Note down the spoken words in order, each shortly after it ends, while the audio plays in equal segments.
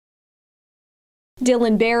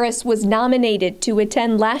Dylan Barris was nominated to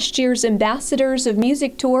attend last year's Ambassadors of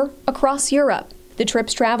Music tour across Europe. The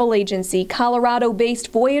trip's travel agency,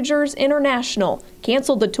 Colorado-based Voyagers International,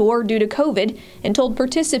 canceled the tour due to COVID and told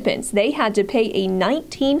participants they had to pay a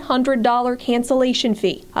 $1,900 cancellation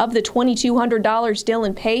fee. Of the $2,200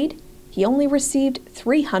 Dylan paid, he only received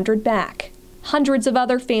 $300 back. Hundreds of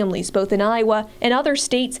other families, both in Iowa and other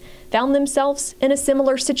states, found themselves in a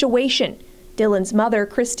similar situation. Dylan's mother,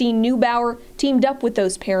 Christine Neubauer, teamed up with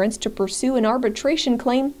those parents to pursue an arbitration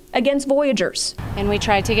claim against Voyagers. And we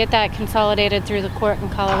tried to get that consolidated through the court in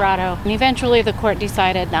Colorado. And eventually the court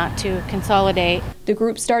decided not to consolidate. The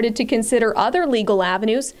group started to consider other legal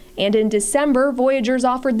avenues, and in December, Voyagers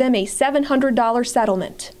offered them a $700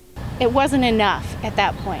 settlement. It wasn't enough at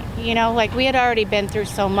that point. You know, like we had already been through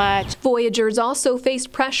so much. Voyagers also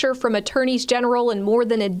faced pressure from attorneys general in more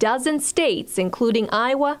than a dozen states, including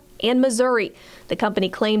Iowa and Missouri. The company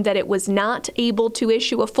claimed that it was not able to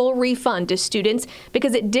issue a full refund to students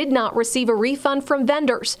because it did not receive a refund from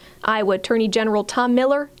vendors. Iowa Attorney General Tom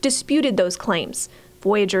Miller disputed those claims.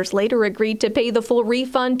 Voyagers later agreed to pay the full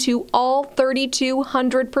refund to all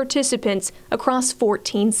 3,200 participants across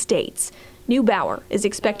 14 states. Neubauer is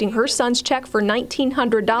expecting her son's check for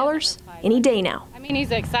 $1,900 any day now. I mean,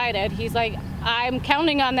 he's excited. He's like, I'm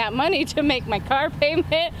counting on that money to make my car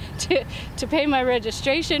payment, to pay my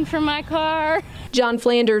registration for my car. John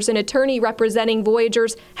Flanders, an attorney representing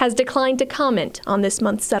Voyagers, has declined to comment on this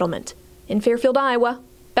month's settlement. In Fairfield, Iowa,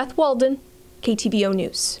 Beth Walden, KTVO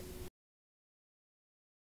News.